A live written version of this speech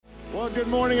Good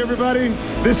morning, everybody.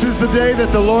 This is the day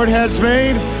that the Lord has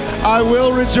made. I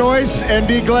will rejoice and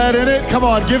be glad in it. Come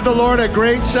on, give the Lord a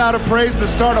great shout of praise to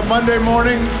start a Monday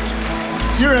morning.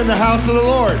 You're in the house of the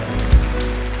Lord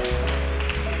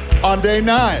on day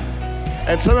 9.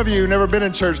 And some of you have never been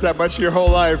in church that much your whole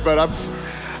life, but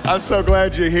I'm so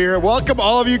glad you're here. Welcome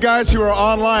all of you guys who are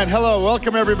online. Hello,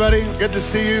 welcome everybody. Good to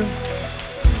see you.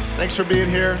 Thanks for being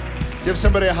here. Give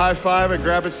somebody a high five and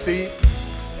grab a seat.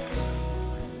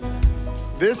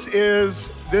 This is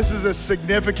a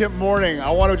significant morning. I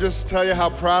want to just tell you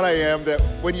how proud I am that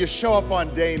when you show up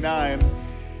on day 9,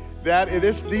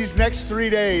 these next 3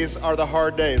 days are the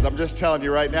hard days. I'm just telling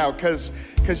you right now, because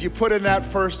you put in that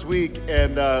first week,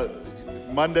 and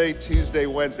Monday, Tuesday,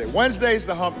 Wednesday. Wednesday's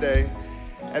the hump day,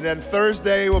 and then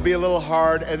Thursday will be a little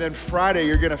hard, and then Friday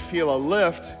you're going to feel a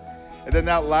lift, and then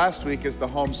that last week is the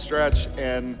home stretch,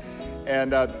 and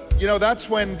that's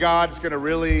when God's going to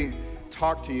really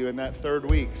talk to you in that third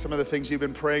week. Some of the things you've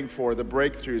been praying for, the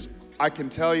breakthroughs. I can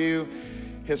tell you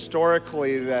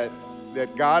historically that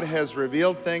God has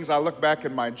revealed things. I look back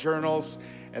in my journals,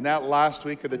 and that last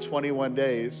week of the 21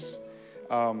 days,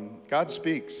 God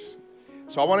speaks.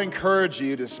 So I want to encourage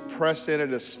you to press in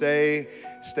and to stay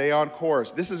on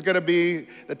course. This is going to be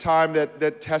the time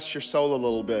that tests your soul a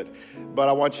little bit. But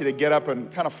I want you to get up and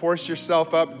kind of force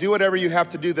yourself up. Do whatever you have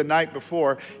to do the night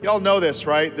before. Y'all know this,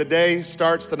 right? The day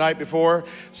starts the night before.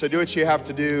 So do what you have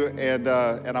to do. And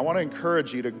I want to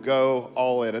encourage you to go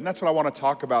all in. And that's what I want to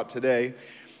talk about today.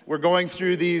 We're going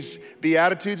through these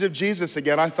Beatitudes of Jesus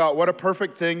again. I thought, what a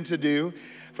perfect thing to do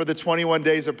for the 21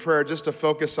 days of prayer, just to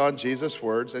focus on Jesus'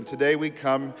 words. And today we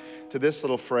come to this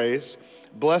little phrase: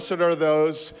 blessed are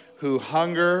those who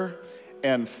hunger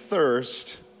and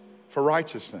thirst for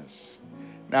righteousness.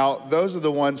 Now, those are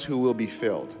the ones who will be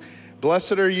filled.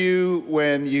 Blessed are you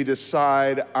when you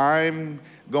decide, I'm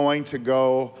going to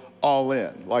go all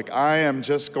in. Like I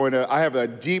have a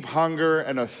deep hunger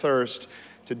and a thirst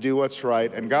to do what's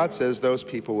right. And God says those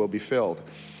people will be filled.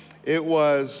 It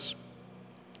was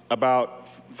about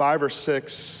 5 or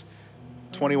 6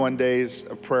 21 days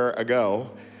of prayer ago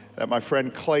that my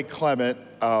friend Clay Clement,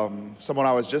 someone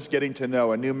I was just getting to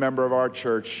know, a new member of our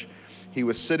church, he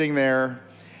was sitting there,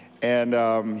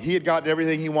 and he had gotten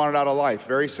everything he wanted out of life.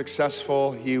 Very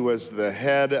successful. He was the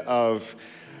head of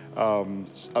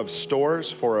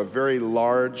stores for a very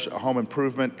large home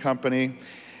improvement company.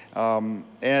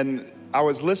 And I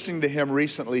was listening to him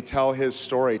recently tell his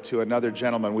story to another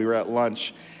gentleman. We were at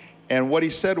lunch. And what he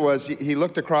said was, he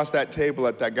looked across that table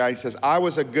at that guy. He says, I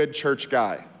was a good church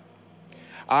guy.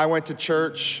 I went to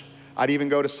church. I'd even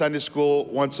go to Sunday school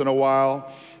once in a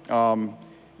while. I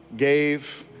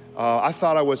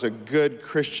thought I was a good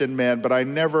Christian man, but I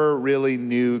never really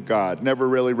knew God. Never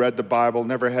really read the Bible.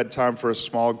 Never had time for a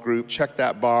small group. Check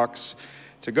that box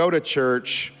to go to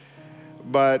church.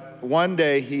 But one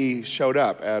day he showed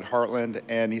up at Heartland,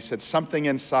 and he said something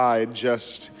inside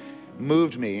just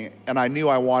moved me, and I knew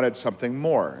I wanted something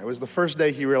more. It was the first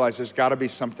day he realized there's got to be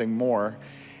something more.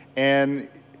 And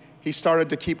he started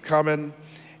to keep coming,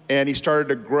 and he started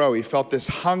to grow. He felt this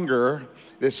hunger,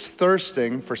 this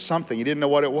thirsting for something. He didn't know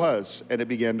what it was, and it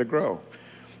began to grow.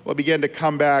 Well, it began to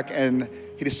come back, and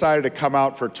he decided to come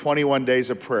out for 21 days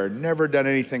of prayer. Never done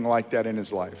anything like that in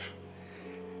his life.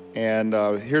 And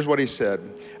here's what he said.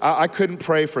 I couldn't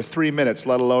pray for 3 minutes,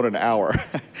 let alone an hour.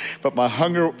 But my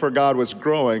hunger for God was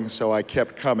growing, so I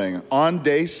kept coming. On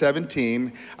day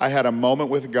 17, I had a moment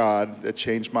with God that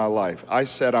changed my life. I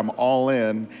said, I'm all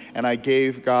in, and I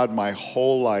gave God my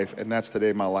whole life, and that's the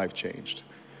day my life changed.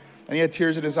 And he had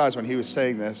tears in his eyes when he was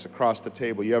saying this across the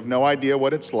table. You have no idea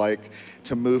what it's like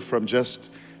to move from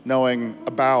just knowing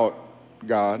about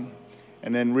God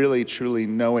and then really, truly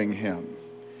knowing him.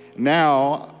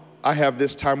 Now, I have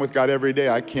this time with God every day.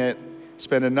 I can't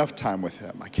spend enough time with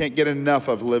him. I can't get enough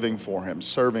of living for him,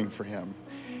 serving for him.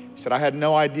 He said, I had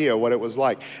no idea what it was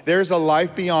like. There's a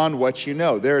life beyond what you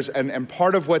know. And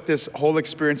part of what this whole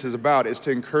experience is about is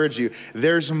to encourage you.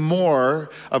 There's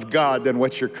more of God than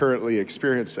what you're currently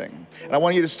experiencing. And I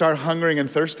want you to start hungering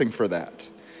and thirsting for that.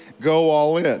 Go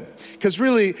all in. Because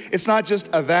really, it's not just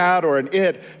a that or an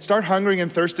it. Start hungering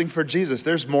and thirsting for Jesus.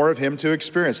 There's more of him to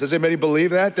experience. Does anybody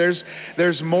believe that?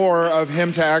 There's more of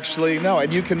him to actually know,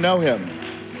 and you can know him.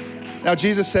 Now,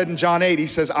 Jesus said in John 8, he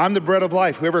says, I'm the bread of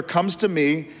life. Whoever comes to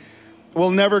me will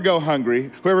never go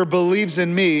hungry. Whoever believes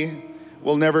in me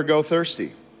will never go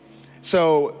thirsty.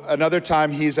 So another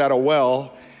time he's at a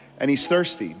well, and he's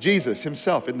thirsty. Jesus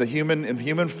himself, in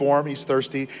human form, he's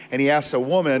thirsty, and he asks a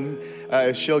woman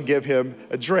if she'll give him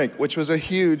a drink, which was a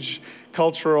huge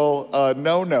cultural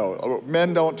no-no.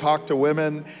 Men don't talk to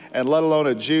women, and let alone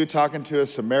a Jew talking to a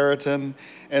Samaritan.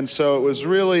 And so it was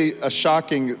really a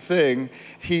shocking thing.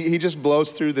 He just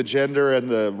blows through the gender and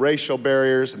the racial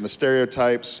barriers and the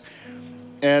stereotypes.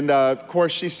 And of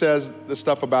course, she says the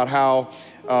stuff about how,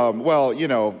 you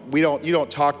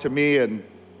don't talk to me, and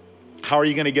how are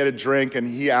you going to get a drink? And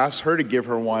he asks her to give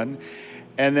her one.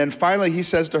 And then finally, he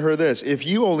says to her this: if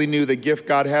you only knew the gift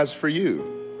God has for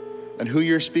you and who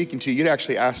you're speaking to, you'd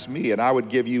actually ask me, and I would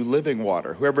give you living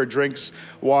water. Whoever drinks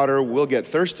water will get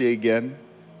thirsty again,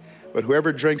 but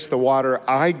whoever drinks the water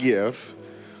I give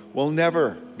will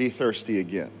never be thirsty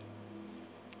again.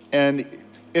 And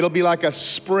it'll be like a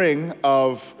spring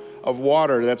of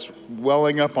water that's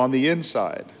welling up on the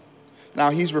inside. Now,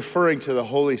 he's referring to the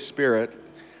Holy Spirit,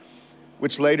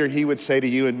 which later he would say to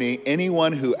you and me,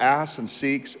 anyone who asks and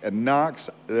seeks and knocks,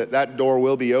 that door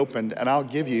will be opened, and I'll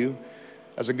give you,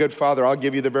 as a good father, I'll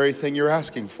give you the very thing you're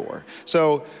asking for.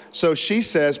 So she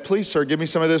says, please, sir, give me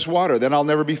some of this water. Then I'll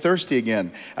never be thirsty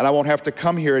again, and I won't have to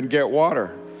come here and get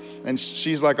water. And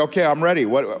she's like, okay, I'm ready.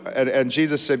 And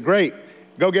Jesus said, great,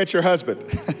 go get your husband.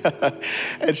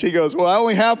 And she goes, well, I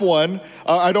only have one.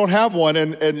 I don't have one.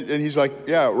 And he's like,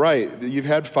 yeah, right. You've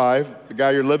had 5. The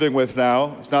guy you're living with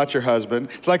now is not your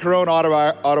husband. It's like her own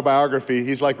autobiography.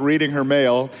 He's like reading her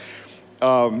mail.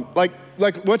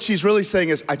 Like what she's really saying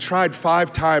is, I tried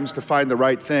 5 times to find the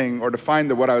right thing, or to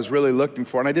find what I was really looking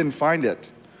for, and I didn't find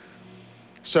it.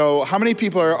 So how many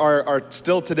people are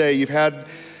still today, you've had,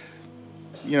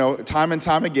 time and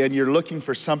time again, you're looking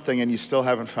for something and you still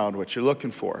haven't found what you're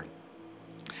looking for.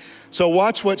 So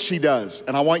watch what she does,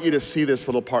 and I want you to see this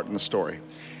little part in the story.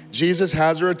 Jesus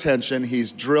has her attention.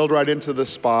 He's drilled right into the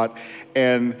spot,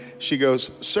 and she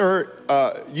goes, sir,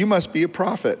 you must be a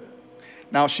prophet.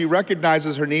 Now, she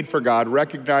recognizes her need for God,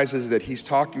 recognizes that he's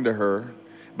talking to her,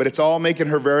 but it's all making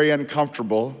her very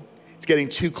uncomfortable. It's getting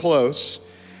too close.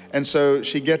 And so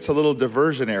she gets a little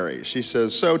diversionary. She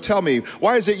says, so tell me,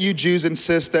 why is it you Jews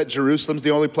insist that Jerusalem's the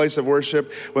only place of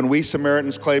worship when we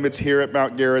Samaritans claim it's here at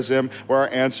Mount Gerizim where our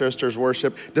ancestors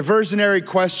worship? Diversionary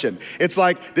question. It's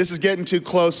like, this is getting too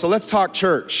close, so let's talk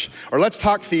church, or let's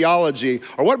talk theology,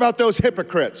 or what about those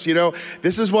hypocrites?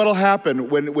 This is what'll happen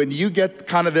when you get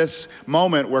kind of this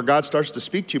moment where God starts to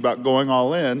speak to you about going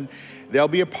all in. There'll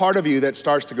be a part of you that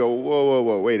starts to go,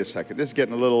 whoa, wait a second. This is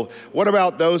getting a little, what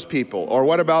about those people? Or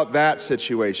what about that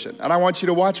situation? And I want you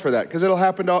to watch for that, because it'll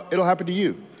happen to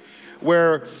you.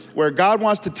 Where God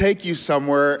wants to take you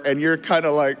somewhere and you're kind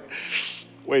of like,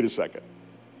 wait a second.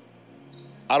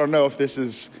 I don't know if this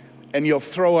is, and you'll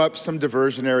throw up some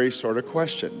diversionary sort of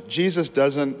question. Jesus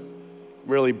doesn't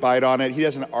really bite on it. He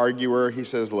doesn't argue her. He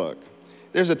says, look,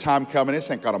 there's a time coming. This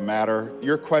ain't going to matter.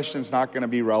 Your question's not going to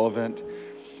be relevant.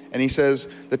 And he says,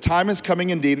 the time is coming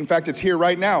indeed. In fact, it's here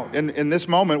right now, in this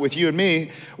moment with you and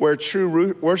me, where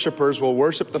true worshipers will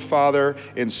worship the Father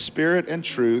in spirit and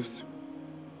truth.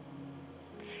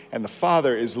 And the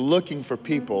Father is looking for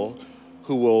people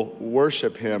who will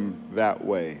worship him that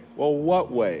way. Well,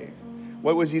 what way?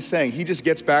 What was he saying? He just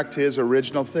gets back to his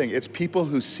original thing. It's people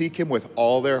who seek him with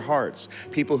all their hearts,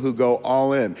 people who go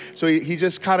all in. So he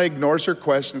just kind of ignores her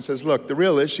question and says, look, the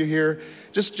real issue here,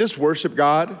 just worship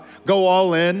God, go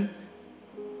all in,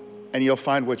 and you'll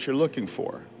find what you're looking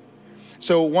for.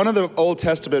 So one of the Old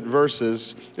Testament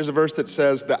verses, there's a verse that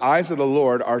says, the eyes of the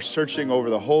Lord are searching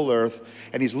over the whole earth,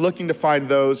 and he's looking to find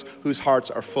those whose hearts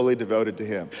are fully devoted to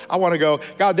him. I want to go,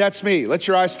 God, that's me. Let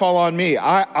your eyes fall on me.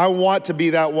 I want to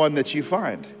be that one that you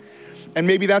find. And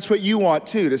maybe that's what you want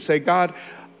too, to say, God,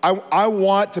 I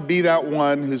want to be that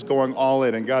one who's going all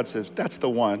in. And God says, that's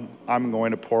the one I'm going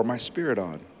to pour my spirit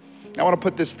on. I want to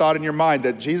put this thought in your mind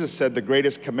that Jesus said the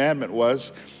greatest commandment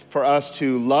was for us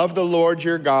to love the Lord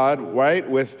your God, right,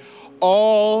 with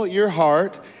all your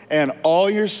heart and all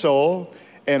your soul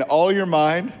and all your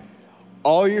mind,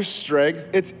 all your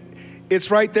strength. It's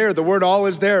right there. The word all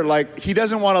is there. Like, he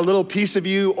doesn't want a little piece of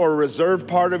you or a reserved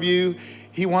part of you.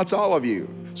 He wants all of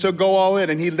you. So go all in.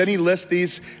 And then he lists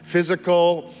these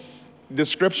physical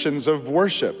descriptions of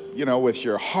worship, with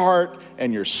your heart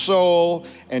and your soul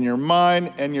and your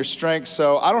mind and your strength.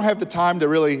 So I don't have the time to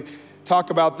really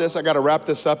talk about this. I got to wrap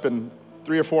this up in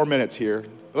 3 or 4 minutes here.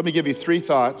 Let me give you 3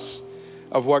 thoughts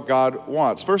of what God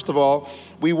wants. First of all,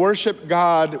 we worship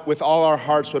God with all our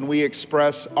hearts when we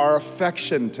express our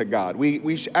affection to God.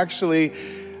 We actually,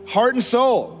 heart and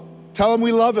soul, tell him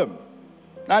we love him.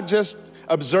 Not just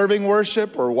observing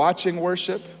worship or watching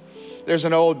worship. There's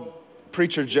an old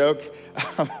preacher joke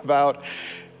about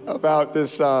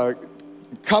this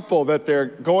couple that they're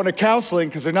going to counseling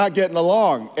because they're not getting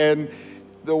along. And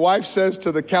the wife says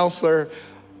to the counselor,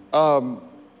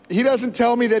 he doesn't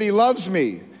tell me that he loves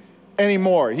me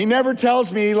anymore. He never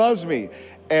tells me he loves me.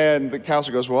 And the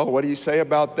counselor goes, well, what do you say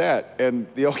about that? And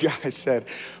the old guy said,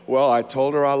 well, I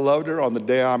told her I loved her on the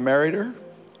day I married her.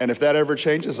 And if that ever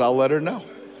changes, I'll let her know.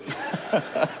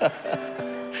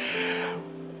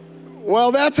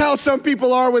 Well, that's how some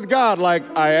people are with God.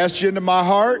 Like, I asked you into my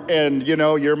heart and,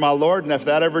 you're my Lord. And if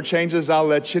that ever changes, I'll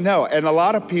let you know. And a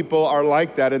lot of people are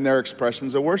like that in their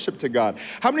expressions of worship to God.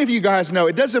 How many of you guys know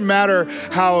it doesn't matter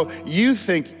how you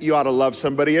think you ought to love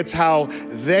somebody, it's how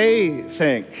they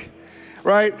think.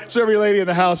 Right? So every lady in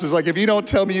the house is like, if you don't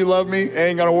tell me you love me, it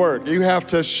ain't gonna work. You have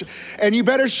to, and you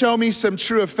better show me some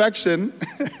true affection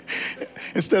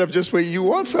instead of just when you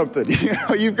want something.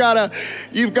 You've gotta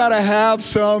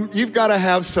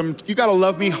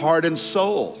love me heart and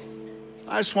soul.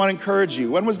 I just want to encourage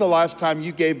you. When was the last time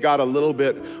you gave God a little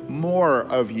bit more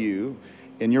of you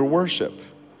in your worship?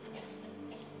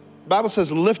 The Bible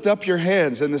says, lift up your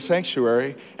hands in the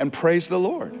sanctuary and praise the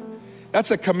Lord. That's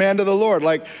a command of the Lord.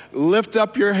 Like, lift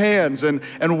up your hands and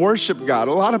worship God.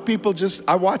 A lot of people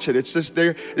I watch it. It's just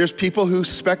there's people who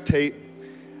spectate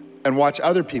and watch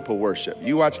other people worship.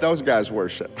 You watch those guys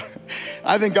worship.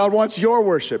 I think God wants your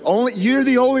worship. You're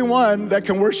the only one that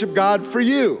can worship God for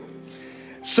you.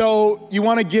 So you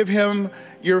want to give him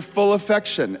your full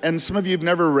affection. And some of you have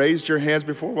never raised your hands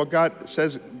before. Well, God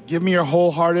says, give me your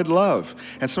wholehearted love.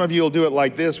 And some of you will do it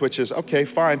like this, which is, okay,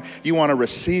 fine. You want to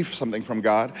receive something from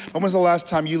God. When was the last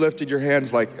time you lifted your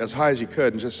hands like as high as you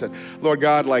could and just said, Lord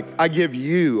God, like, I give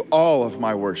you all of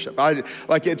my worship.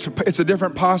 It's a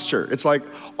different posture. It's like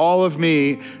all of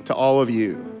me to all of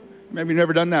you. Maybe you've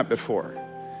never done that before.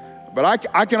 But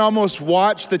I can almost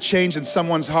watch the change in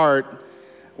someone's heart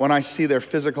when I see their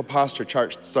physical posture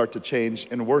start to change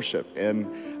in worship.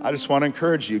 And I just want to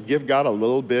encourage you, give God a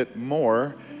little bit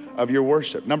more of your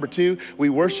worship. Number 2, we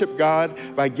worship God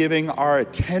by giving our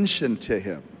attention to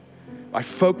him, by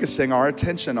focusing our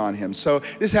attention on him. So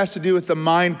this has to do with the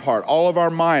mind part, all of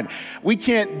our mind. We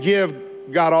can't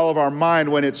give God all of our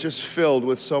mind when it's just filled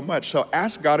with so much. So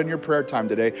ask God in your prayer time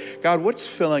today, God, what's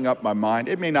filling up my mind?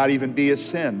 It may not even be a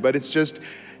sin, but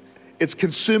it's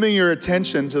consuming your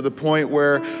attention to the point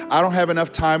where I don't have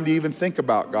enough time to even think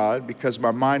about God because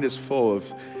my mind is full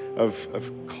of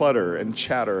clutter and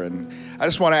chatter. And I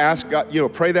just want to ask God,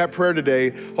 pray that prayer today.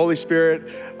 Holy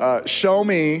Spirit, show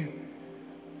me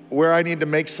where I need to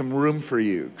make some room for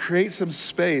you. Create some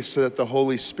space so that the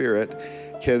Holy Spirit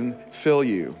can fill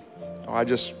you. I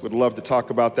just would love to talk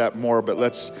about that more, but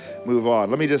let's move on.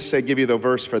 Let me just give you the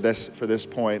verse for this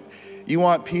point. You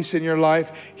want peace in your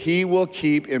life? He will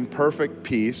keep in perfect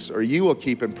peace, or you will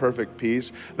keep in perfect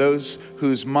peace, those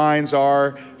whose minds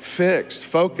are fixed,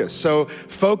 focused. So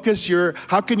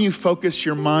how can you focus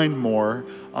your mind more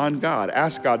on God?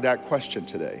 Ask God that question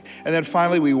today. And then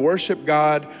finally, we worship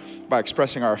God by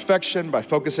expressing our affection, by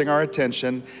focusing our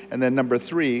attention. And then number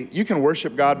 3, you can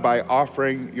worship God by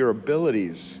offering your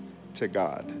abilities to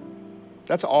God.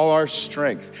 That's all our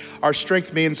strength. Our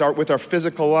strength means with our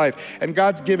physical life. And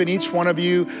God's given each one of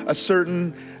you a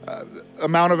certain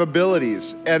amount of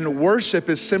abilities. And worship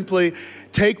is simply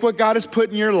take what God has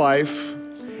put in your life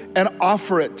and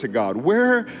offer it to God.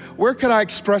 Where could I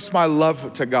express my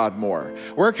love to God more?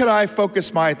 Where could I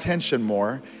focus my attention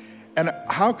more? And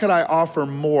how could I offer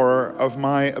more of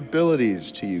my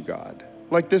abilities to you, God?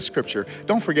 Like this scripture,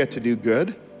 don't forget to do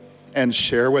good and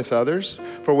share with others,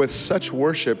 for with such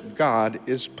worship, God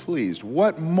is pleased.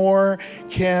 What more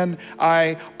can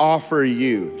I offer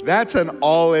you? That's an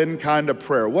all-in kind of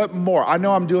prayer. What more? I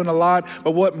know I'm doing a lot,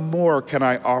 but what more can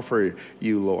I offer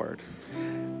you, Lord?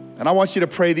 And I want you to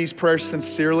pray these prayers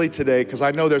sincerely today, because I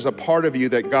know there's a part of you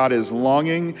that God is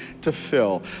longing to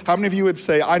fill. How many of you would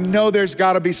say, I know there's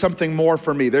got to be something more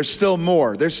for me. There's still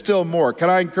more. There's still more. Can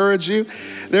I encourage you?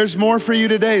 There's more for you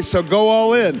today, so go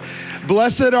all in.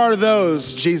 Blessed are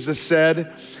those, Jesus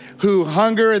said, who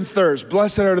hunger and thirst.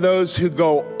 Blessed are those who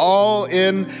go all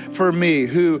in for me,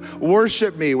 who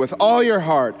worship me with all your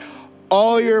heart,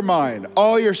 all your mind,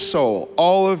 all your soul,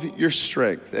 all of your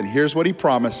strength. And here's what he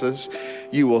promises.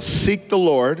 You will seek the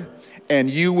Lord and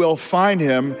you will find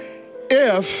him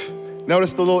if,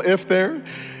 notice the little if there,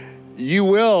 you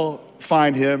will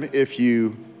find him if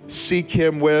you seek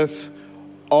him with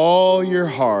all your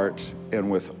heart and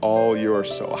with all your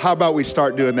soul. How about we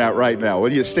start doing that right now?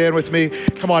 Will you stand with me?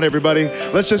 Come on, everybody.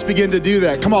 Let's just begin to do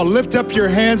that. Come on, lift up your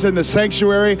hands in the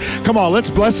sanctuary. Come on, let's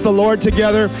bless the Lord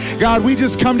together. God, we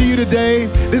just come to you today,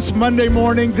 this Monday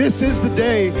morning. This is the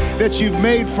day that you've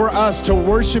made for us to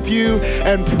worship you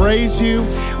and praise you.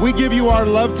 We give you our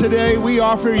love today. We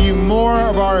offer you more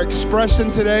of our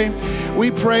expression today. We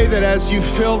pray that as you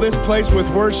fill this place with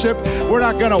worship, we're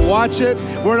not going to watch it.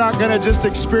 We're not going to just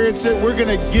experience it. We're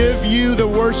going to give you the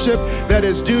worship that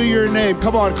is due your name.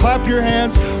 Come on, clap your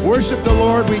hands. Worship the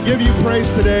Lord. We give you praise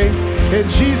today. In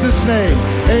Jesus' name,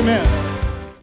 amen.